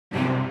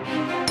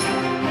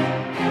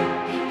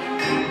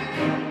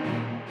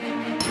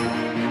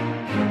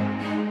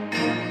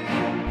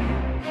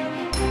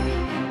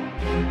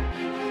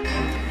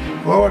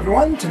Hello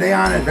everyone, today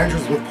on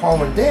Adventures with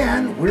Paul and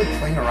Dan, we're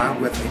playing around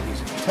with a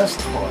musical test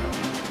coil.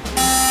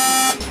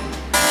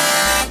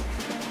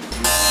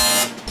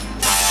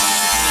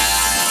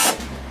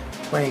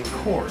 Playing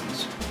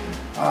chords.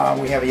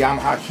 We have a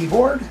Yamaha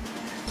keyboard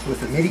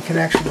with a Midi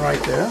connection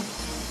right there.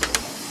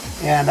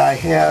 And I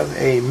have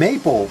a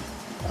Maple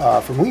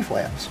from Leaf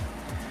Labs.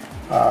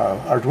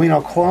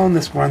 Arduino clone.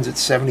 This runs at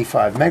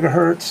 75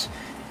 megahertz.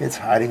 It's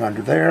hiding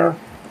under there,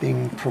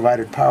 being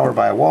provided power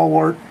by a wall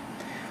wart.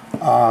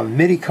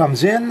 Midi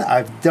comes in.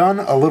 I've done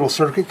a little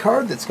circuit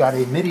card that's got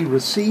a Midi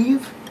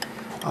receive.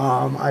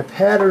 I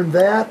patterned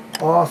that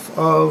off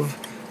of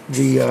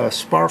the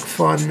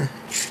SparkFun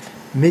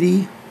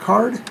Midi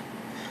card.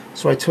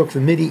 So I took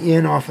the Midi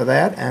in off of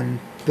that and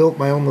built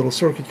my own little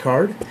circuit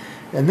card.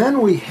 And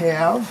then we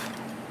have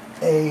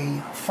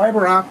a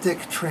fiber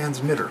optic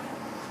transmitter,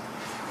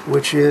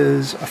 which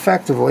is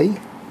effectively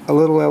a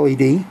little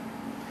LED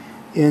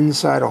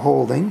inside a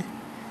holder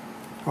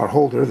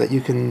that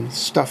you can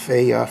stuff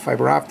a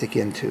fiber optic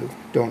into.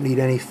 Don't need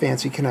any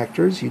fancy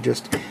connectors. You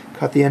just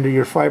cut the end of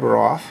your fiber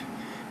off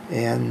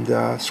and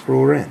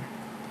screw her in.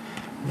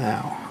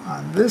 Now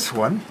on this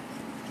one,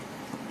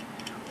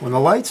 when the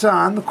light's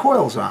on, the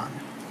coil's on.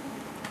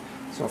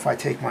 So if I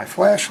take my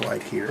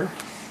flashlight here,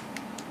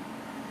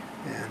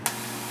 and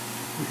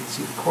you can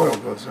see the coil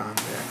goes on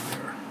back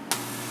there,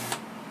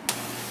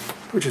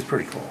 which is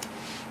pretty cool.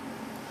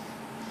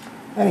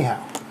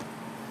 Anyhow,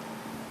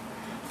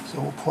 so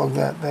we'll plug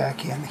that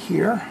back in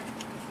here.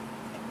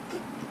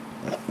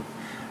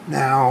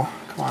 Now,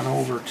 come on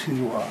over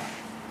to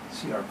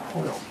see our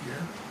coil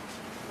here.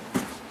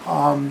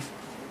 I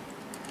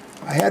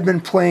had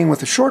been playing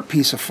with a short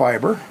piece of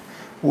fiber.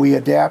 We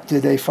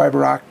adapted a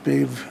fiber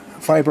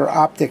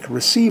optic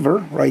receiver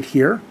right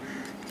here.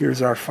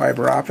 Here's our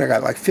fiber optic. I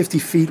got like 50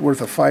 feet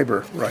worth of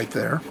fiber right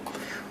there.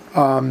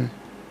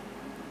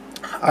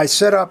 I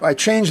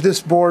changed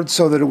this board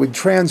so that it would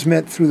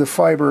transmit through the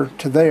fiber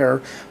to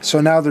there,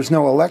 so now there's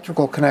no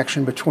electrical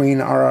connection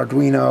between our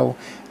Arduino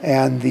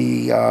and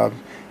the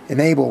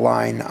enable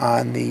line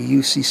on the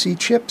UCC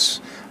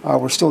chips.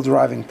 We're still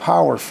deriving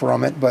power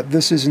from it, but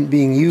this isn't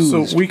being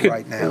used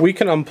right now. We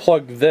can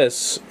unplug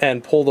this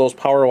and pull those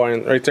power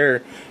lines right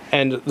there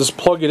and just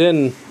plug it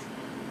in.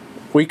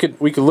 We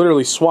could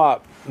literally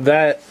swap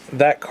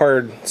that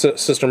card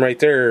system right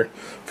there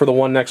for the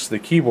one next to the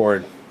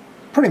keyboard.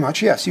 Pretty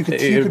much, yes. You could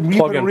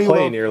plug and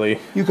play nearly.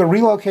 You could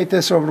relocate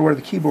this over to where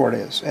the keyboard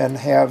is and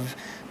have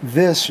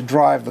this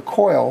drive the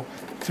coil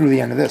through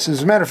the end of this.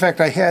 As a matter of fact,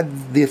 I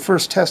had the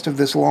first test of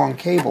this long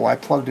cable. I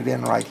plugged it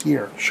in right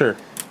here. Sure.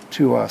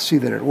 To see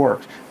that it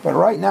worked. But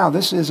right now,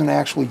 this isn't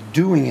actually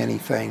doing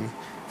anything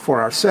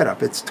for our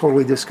setup. It's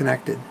totally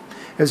disconnected.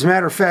 As a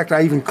matter of fact,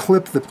 I even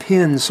clipped the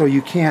pin so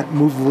you can't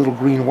move the little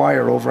green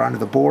wire over onto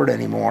the board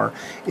anymore.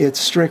 It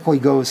strictly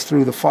goes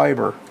through the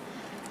fiber.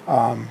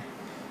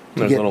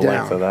 There's a little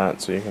length of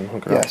that, so you can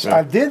hook it up. Yes,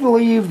 I did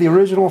leave the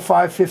original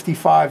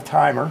 555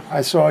 timer.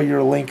 I saw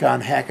your link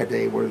on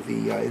Hackaday where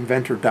the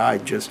inventor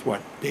died just,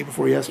 what, day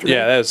before yesterday?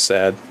 Yeah, that's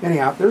sad.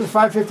 Anyhow, there's a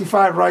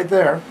 555 right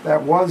there.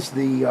 That was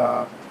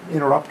the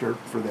interrupter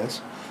for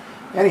this.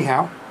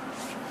 Anyhow,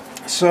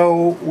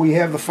 so we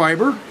have the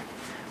fiber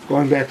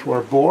going back to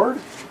our board.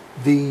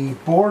 The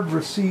board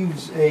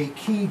receives a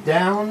key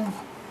down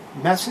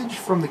message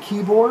from the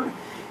keyboard.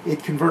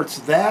 It converts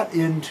that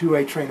into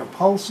a train of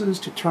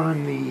pulses to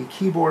turn the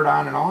keyboard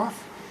on and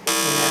off.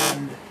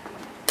 And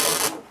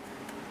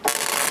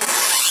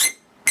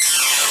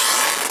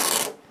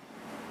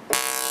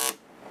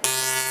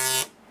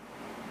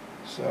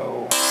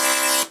so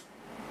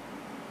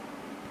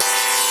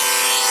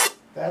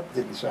that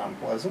didn't sound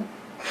pleasant.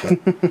 There we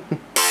go.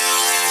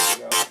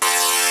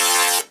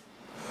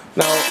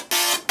 Now,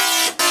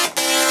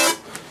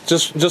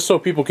 just so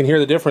people can hear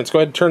the difference, go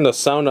ahead and turn the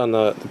sound on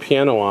the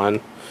piano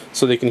on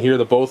so they can hear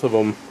the both of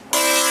them.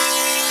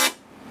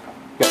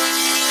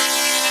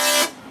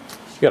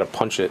 You gotta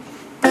punch it.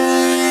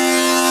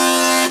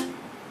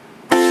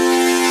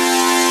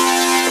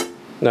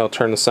 Now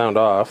turn the sound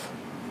off.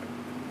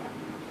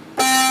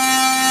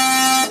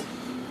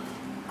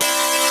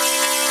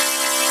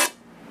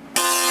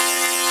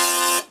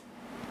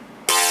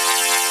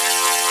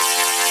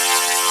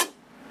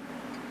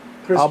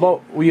 How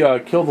about we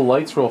kill the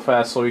lights real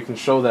fast so we can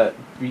show that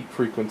beat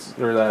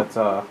frequency, or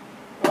that...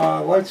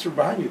 lights are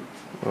behind you.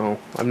 Oh,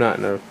 I'm not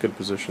in a good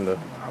position to...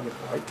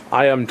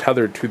 I am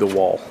tethered to the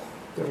wall.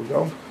 There we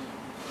go.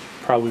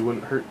 Probably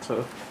wouldn't hurt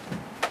to...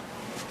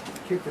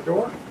 Kick the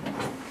door.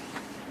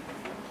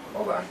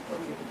 Hold on,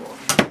 let me get the door.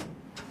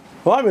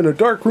 Well, I'm in a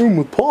dark room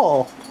with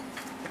Paul.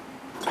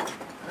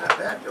 Not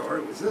that door,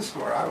 it was this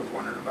door I was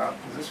wondering about,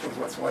 because this was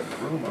what's lighting the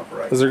room up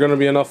right now. Is there going to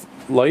be enough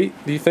light,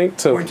 do you think,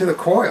 to... Going to the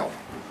coil.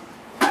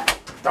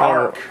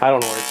 Dark. I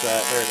don't know where it's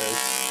at. There it is.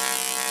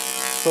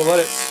 So let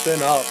it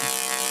spin up.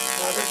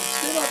 Now, does it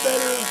spin up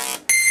better?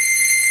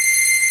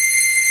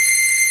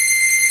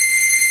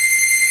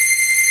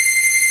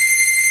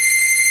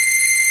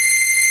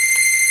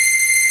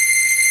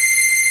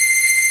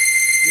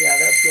 Yeah,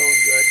 that's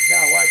going good.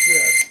 Now watch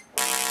this.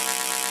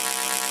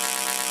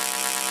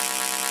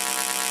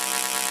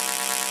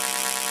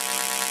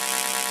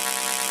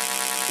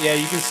 Yeah,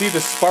 you can see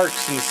the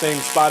sparks in the same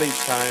spot each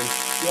time.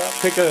 Yep.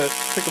 Pick a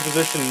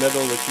position in the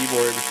middle of the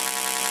keyboard.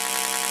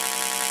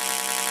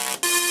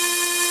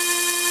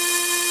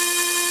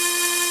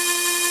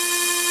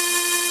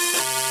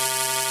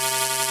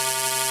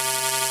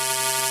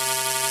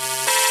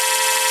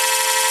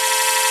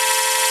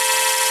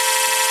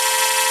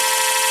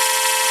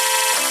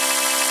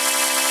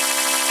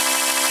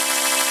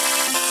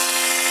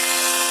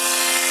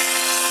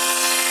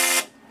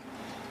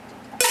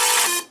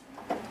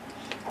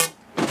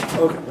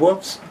 Okay,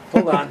 whoops.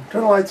 Hold on.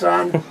 Turn the lights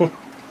on.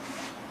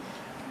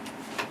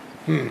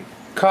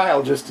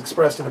 Kyle just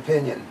expressed an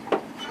opinion.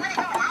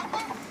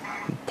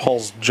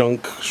 Paul's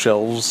junk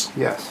shelves.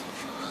 Yes.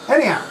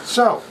 Anyhow,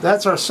 so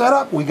that's our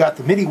setup. We got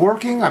the MIDI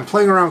working. I'm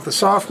playing around with the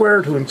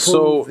software to improve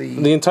So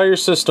the entire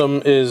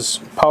system is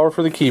power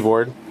for the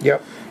keyboard.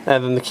 Yep.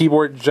 And then the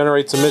keyboard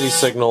generates a MIDI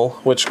signal,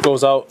 which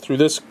goes out through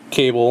this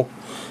cable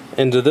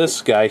into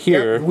this guy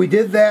here. Yep, we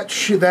did that.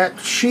 That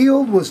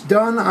shield was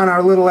done on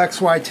our little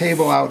XY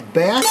table out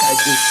back. I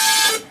did,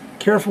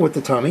 careful with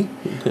the tummy.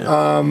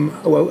 Yeah.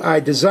 Well, I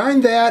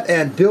designed that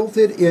and built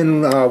it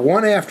in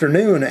one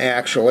afternoon,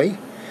 actually.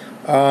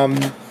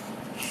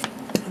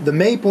 The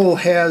Maple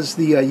has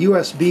the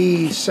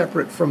USB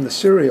separate from the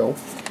serial,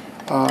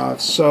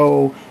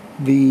 so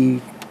the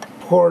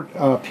port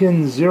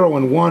pins 0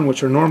 and 1,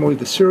 which are normally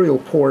the serial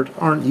port,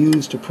 aren't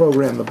used to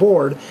program the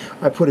board.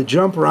 I put a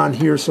jumper on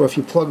here, so if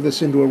you plug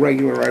this into a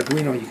regular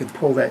Arduino, you can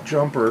pull that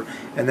jumper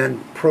and then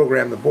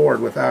program the board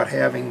without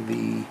having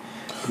the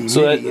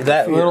So MIDI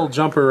that little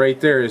jumper right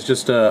there is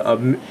just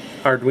a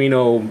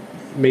Arduino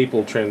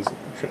Maple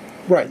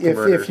Right.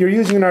 If you're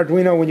using an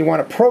Arduino, when you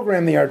want to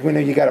program the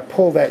Arduino, you got to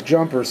pull that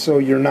jumper so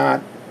you're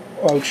not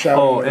outshouting.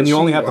 Oh, and you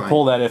only have to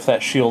pull that if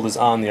that shield is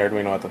on the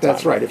Arduino at the time.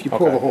 That's right. If you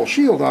pull the whole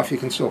shield off, you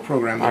can still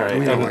program the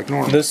Arduino like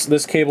normal.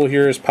 This cable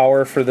here is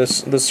power for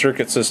this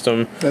circuit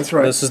system. That's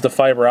right. This is the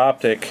fiber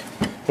optic,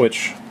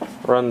 which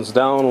runs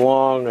down,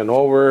 along, and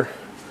over,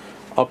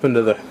 up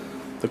into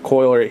the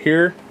coil right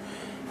here,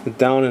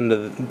 down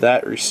into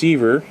that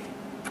receiver.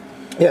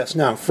 Yes.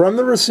 Now, from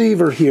the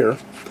receiver here,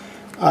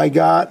 I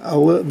got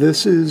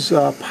this is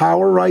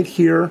power right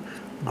here.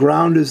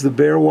 Ground is the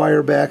bare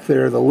wire back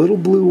there. The little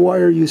blue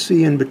wire you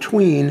see in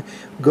between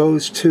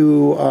goes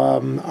to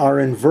our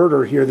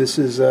inverter here. This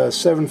is a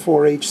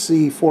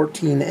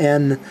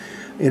 74HC14N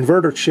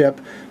inverter chip.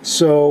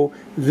 So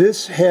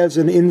this has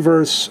an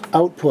inverse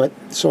output.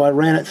 So I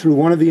ran it through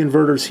one of the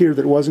inverters here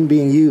that wasn't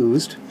being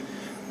used,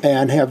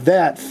 and have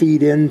that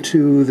feed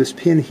into this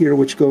pin here,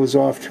 which goes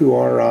off to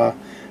our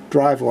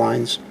drive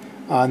lines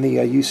on the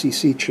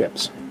UCC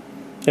chips.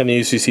 And the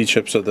UCC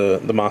chips are the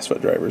MOSFET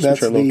drivers,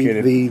 which are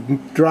located.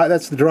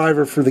 That's the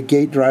driver for the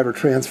gate driver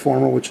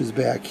transformer, which is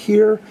back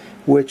here,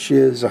 which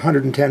is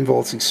 110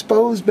 volts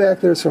exposed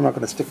back there, so I'm not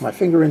going to stick my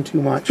finger in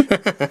too much.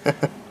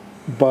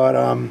 But,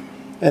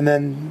 and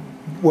then,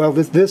 well,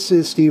 this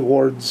is Steve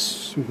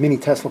Ward's mini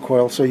Tesla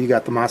coil, so you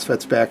got the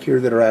MOSFETs back here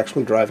that are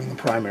actually driving the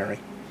primary.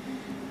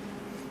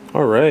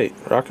 All right,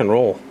 rock and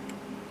roll.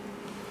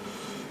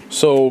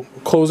 So,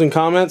 closing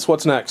comments,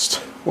 what's next?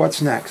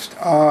 What's next?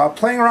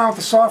 Playing around with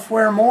the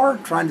software more,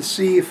 trying to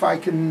see if I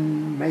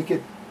can make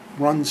it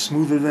run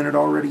smoother than it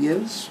already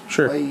is.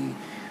 Sure. Play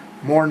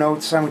more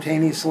notes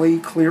simultaneously,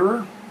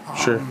 clearer.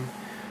 Sure.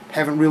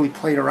 Haven't really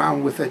played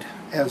around with it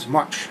as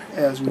much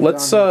as we've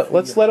let's done.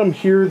 Let's let them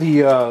hear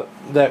the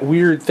that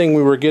weird thing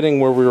we were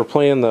getting where we were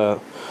playing the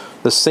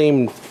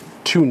same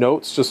two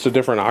notes, just a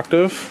different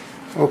octave.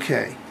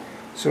 Okay.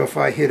 So if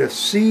I hit a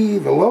C,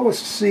 the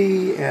lowest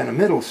C, and a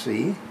middle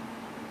C,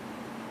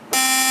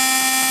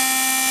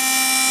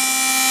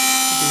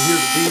 hear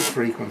the B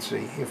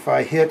frequency. If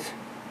I hit,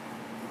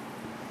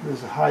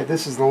 there's a high,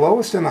 this is the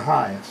lowest and the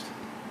highest.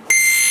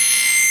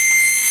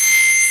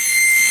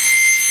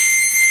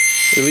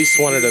 At least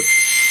wanted to,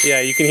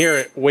 yeah, you can hear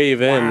it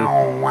wave in.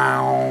 Wow,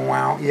 wow,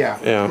 wow. Yeah,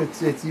 yeah.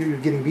 It's you're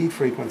getting beat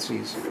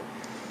frequencies.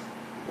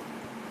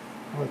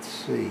 Let's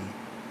see.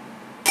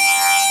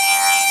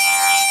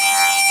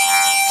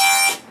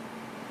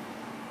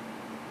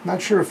 Not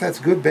sure if that's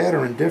good, bad,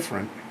 or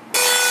indifferent.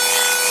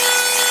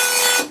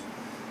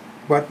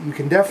 But you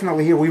can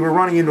definitely hear, we were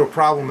running into a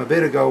problem a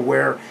bit ago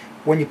where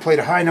when you played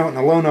a high note and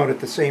a low note at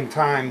the same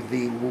time,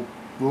 the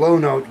low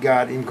note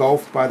got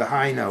engulfed by the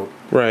high note.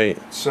 Right.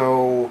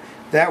 So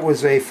that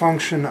was a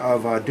function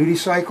of a duty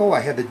cycle. I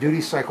had the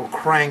duty cycle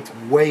cranked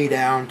way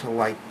down to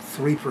like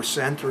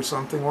 3% or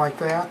something like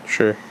that.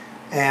 Sure.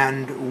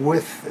 And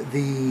with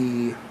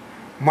the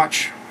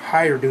much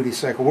higher duty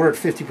cycle, we're at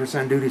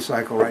 50% duty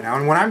cycle right now.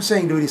 And when I'm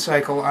saying duty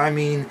cycle, I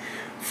mean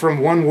from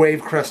one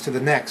wave crest to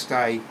the next.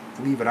 I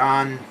leave it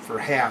on for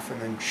half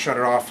and then shut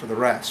it off for the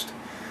rest.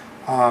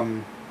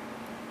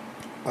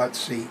 Let's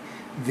see.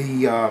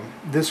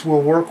 This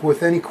will work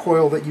with any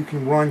coil that you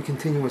can run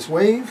continuous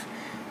wave.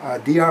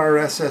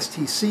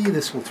 DRSSTC,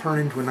 this will turn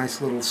into a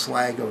nice little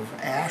slag of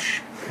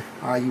ash.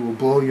 You will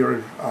blow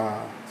your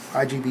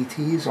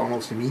IGBTs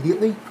almost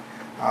immediately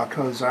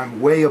because I'm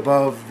way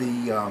above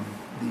the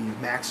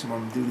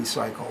maximum duty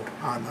cycle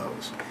on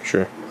those.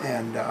 Sure.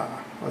 And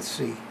let's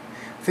see.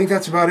 I think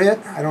that's about it.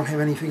 I don't have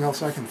anything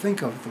else I can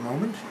think of at the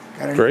moment.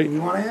 Got anything Great.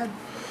 you want to add?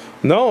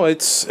 No,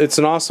 it's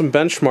an awesome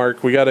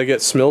benchmark. We got to get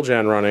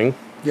Smiljan running.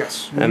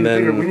 Yes. And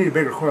we need a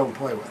bigger coil to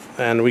play with.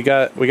 And we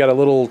got a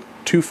little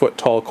 2-foot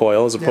tall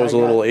coil as opposed to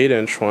a little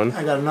 8-inch one.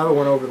 I got another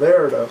one over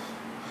there to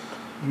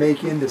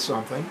make into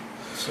something.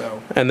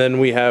 So. And then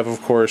we have,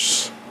 of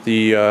course,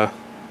 the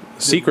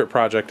secret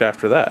project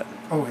after that.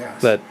 Oh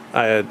yes. That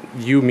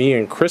you, me,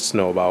 and Chris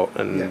know about,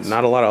 and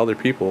not a lot of other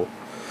people.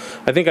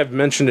 I think I've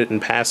mentioned it in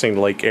passing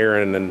to like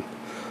Aaron and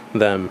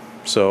them,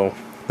 so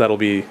that'll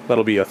be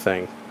a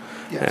thing.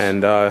 Yes.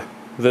 And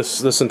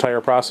this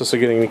entire process of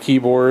getting the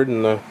keyboard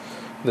and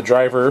the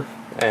driver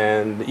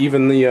and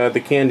even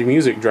the canned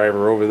music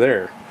driver over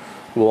there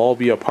will all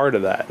be a part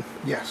of that.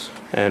 Yes.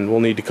 And we'll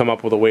need to come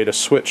up with a way to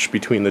switch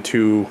between the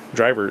two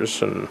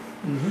drivers, and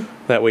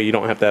that way you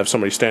don't have to have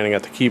somebody standing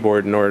at the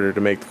keyboard in order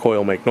to make the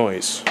coil make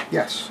noise.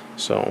 Yes.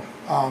 So.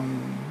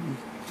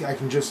 You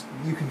can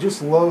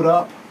just load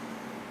up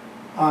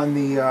on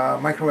the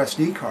micro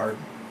SD card.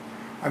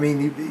 I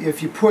mean,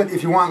 if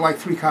you want like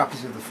 3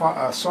 copies of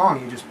the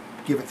song, you just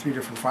give it 3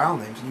 different file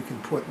names, and you can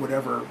put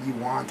whatever you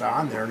want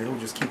on there, and it'll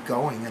just keep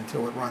going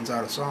until it runs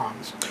out of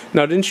songs.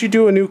 Now, didn't you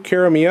do a new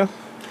Karamia?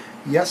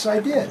 Yes, I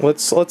did.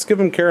 Let's give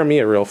him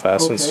Karamia real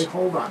fast. Okay,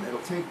 hold on. It'll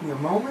take me a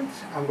moment.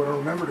 I'm going to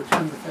remember to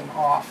turn the thing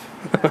off.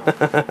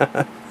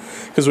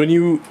 Because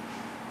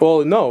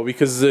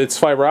because it's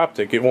fiber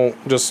optic, it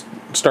won't just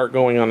start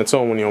going on its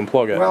own when you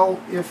unplug it.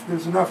 Well, if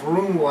there's enough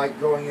room, like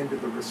going into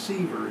the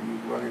receiver, you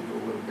run into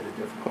a little bit of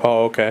difficulty.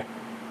 Oh, okay.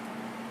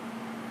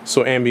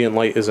 So ambient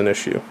light is an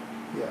issue.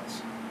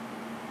 Yes.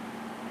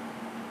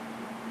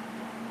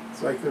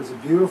 It's like there's a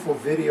beautiful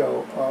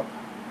video up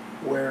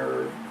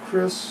where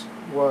Chris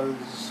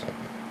was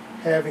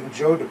having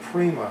Joe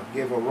DePrima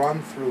give a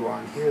run-through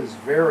on his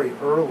very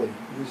early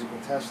musical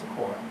Tesla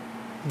coil.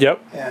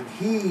 Yep. And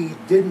he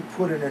didn't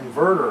put an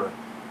inverter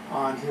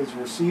on his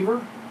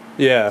receiver.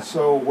 Yeah.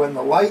 So when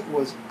the light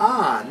was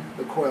on,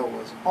 the coil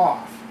was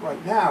off.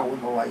 Right now,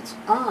 when the light's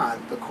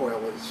on, the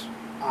coil is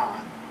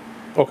on.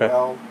 Okay.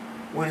 Well,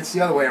 when it's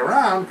the other way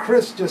around,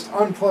 Chris just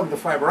unplugged the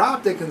fiber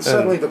optic and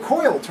suddenly the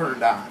coil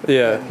turned on.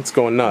 Yeah, and it's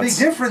going nuts.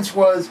 The big difference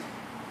was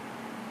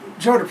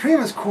Joe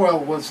DePrima's coil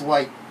was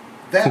like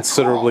that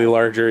considerably tall.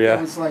 larger, yeah.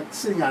 It was like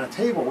sitting on a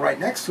table right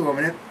next to him,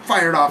 and it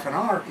fired off an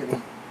arc, and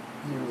he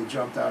nearly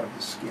jumped out of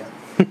his skin.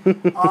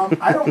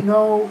 I don't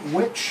know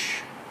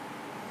which.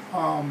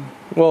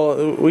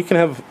 Well, we can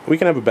have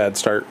a bad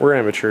start. We're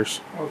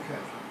amateurs. Okay,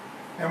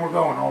 and we're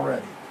going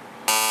already.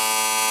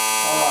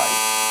 All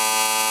right.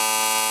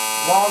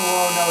 Long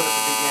low note at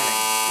the beginning.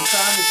 It's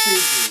on the sheet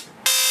music.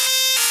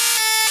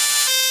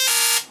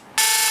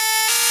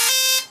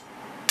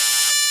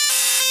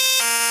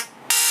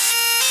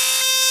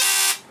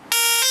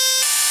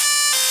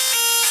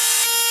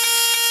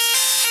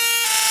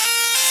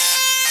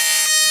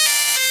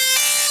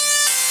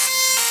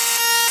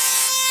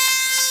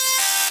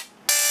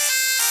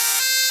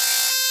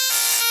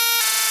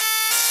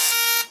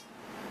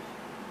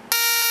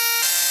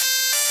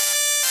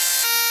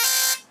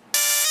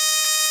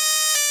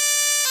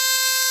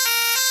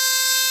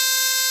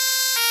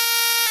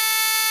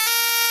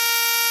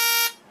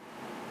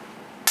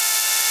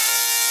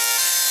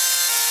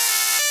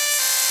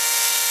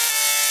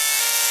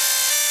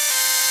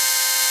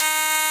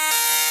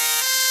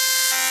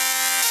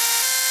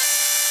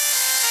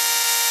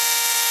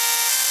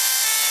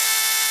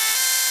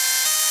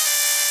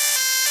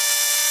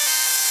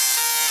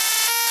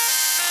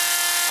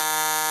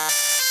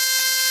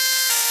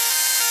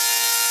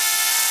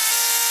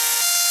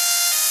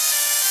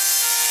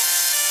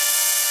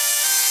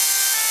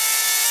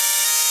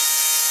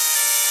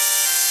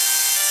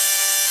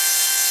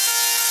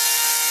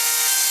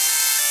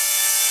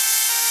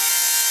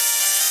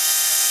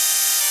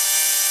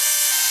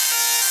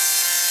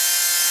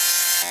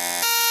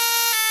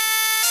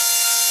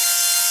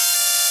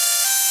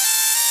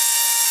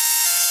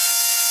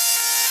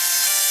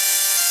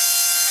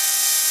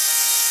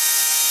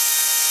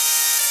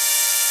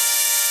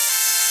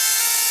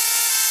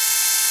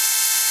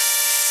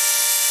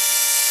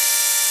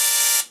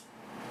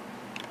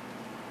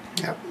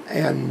 Yep,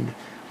 and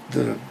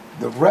the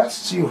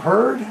rests you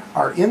heard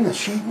are in the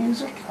sheet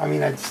music. I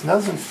mean, it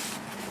doesn't.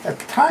 At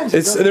times,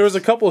 there was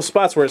a couple of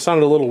spots where it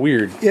sounded a little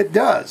weird. It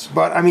does,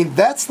 but I mean,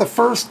 that's the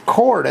first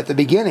chord at the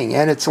beginning,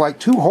 and it's like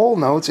 2 whole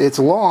notes. It's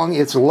long,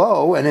 it's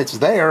low, and it's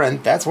there,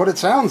 and that's what it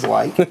sounds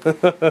like.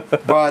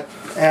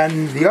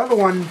 And the other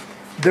one,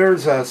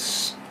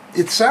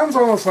 it sounds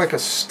almost like a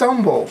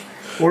stumble.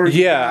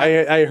 Yeah,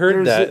 I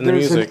heard that in the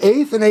music. There's an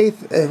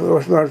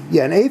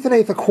eighth and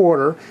eighth a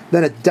quarter,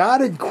 then a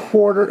dotted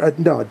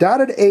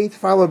eighth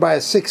followed by a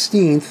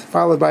 16th,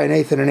 followed by an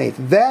eighth and an eighth.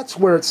 That's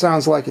where it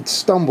sounds like it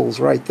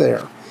stumbles right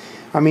there.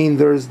 I mean,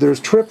 there's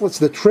triplets.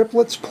 The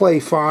triplets play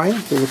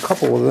fine. There's a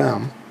couple of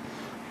them.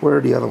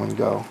 Where did the other one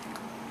go?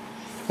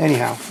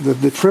 Anyhow,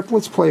 the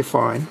triplets play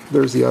fine.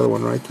 There's the other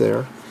one right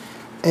there.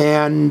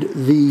 And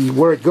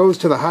where it goes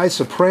to the high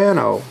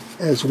soprano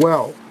as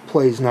well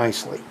plays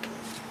nicely.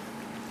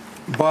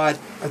 But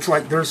it's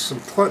like there's some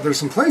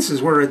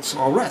places where it's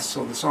all rest,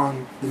 so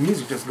the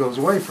music just goes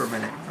away for a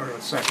minute or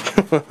a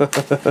second.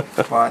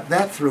 But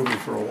that threw me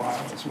for a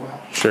while as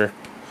well. Sure.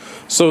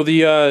 So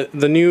the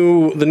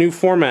new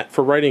format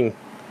for writing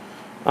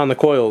on the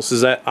coils,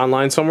 is that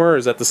online somewhere, or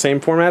is that the same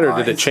format, or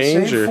did it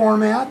change? It's the same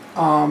format.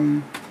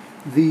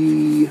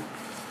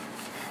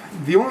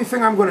 The only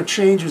thing I'm going to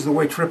change is the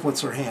way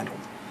triplets are handled.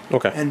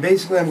 Okay. And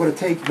basically I'm going to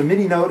take the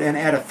MIDI note and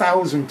add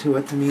 1,000 to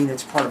it to mean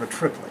it's part of a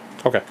triplet.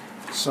 Okay.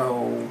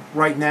 So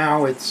right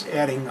now it's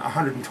adding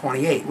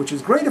 128, which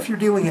is great if you're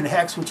dealing in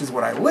hex, which is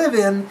what I live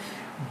in,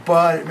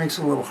 but it makes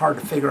it a little hard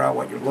to figure out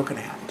what you're looking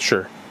at.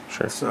 Sure,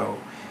 sure. So,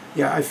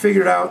 yeah, I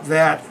figured out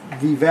that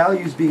the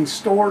values being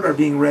stored are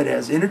being read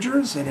as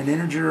integers, and an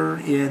integer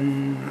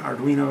in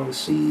Arduino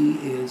C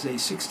is a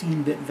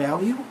 16-bit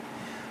value,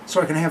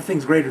 so I can have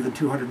things greater than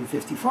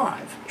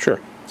 255.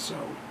 Sure. So.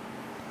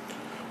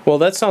 Well,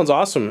 that sounds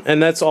awesome,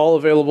 and that's all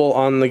available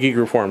on the Geek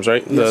Group forums,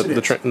 right? Yes, it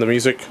is. The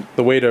music,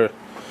 the way to.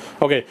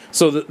 Okay,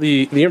 so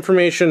the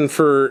information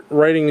for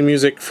writing the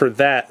music for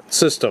that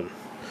system,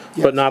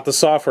 yes, but not the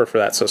software for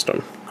that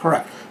system.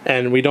 Correct.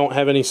 And we don't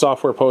have any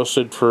software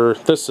posted for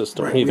this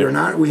system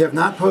either. We have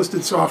not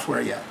posted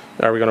software yet.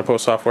 Are we going to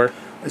post software?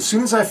 As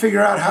soon as I figure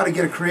out how to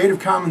get a Creative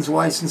Commons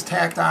license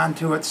tacked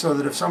onto it so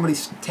that if somebody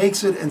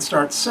takes it and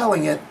starts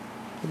selling it,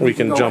 we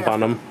can jump on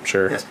them.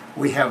 Sure. Yes,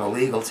 we have a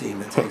legal team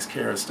that takes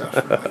care of stuff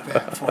like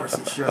that for us.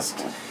 It's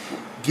just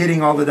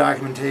getting all the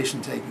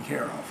documentation taken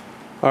care of.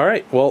 All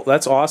right. Well,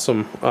 that's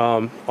awesome.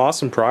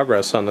 Awesome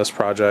progress on this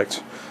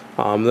project.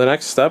 The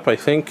next step, I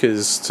think,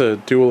 is to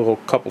do a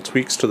couple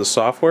tweaks to the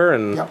software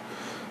and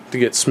to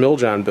get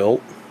Smiljan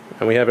built.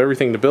 And we have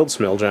everything to build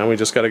Smiljan. We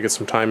just got to get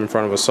some time in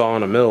front of a saw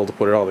and a mill to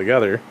put it all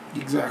together.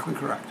 Exactly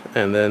correct.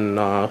 And then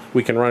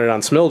we can run it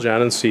on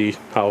Smiljan and see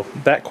how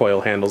that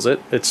coil handles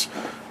it.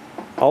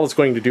 All it's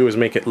going to do is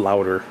make it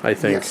louder, I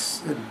think.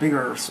 Yes,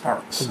 bigger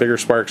sparks. Bigger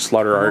sparks,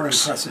 louder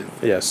arcs. More impressive.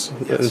 Yes.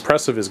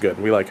 Impressive is good.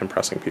 We like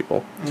impressing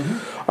people.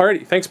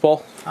 Alrighty, thanks,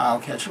 Paul. I'll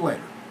catch you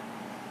later.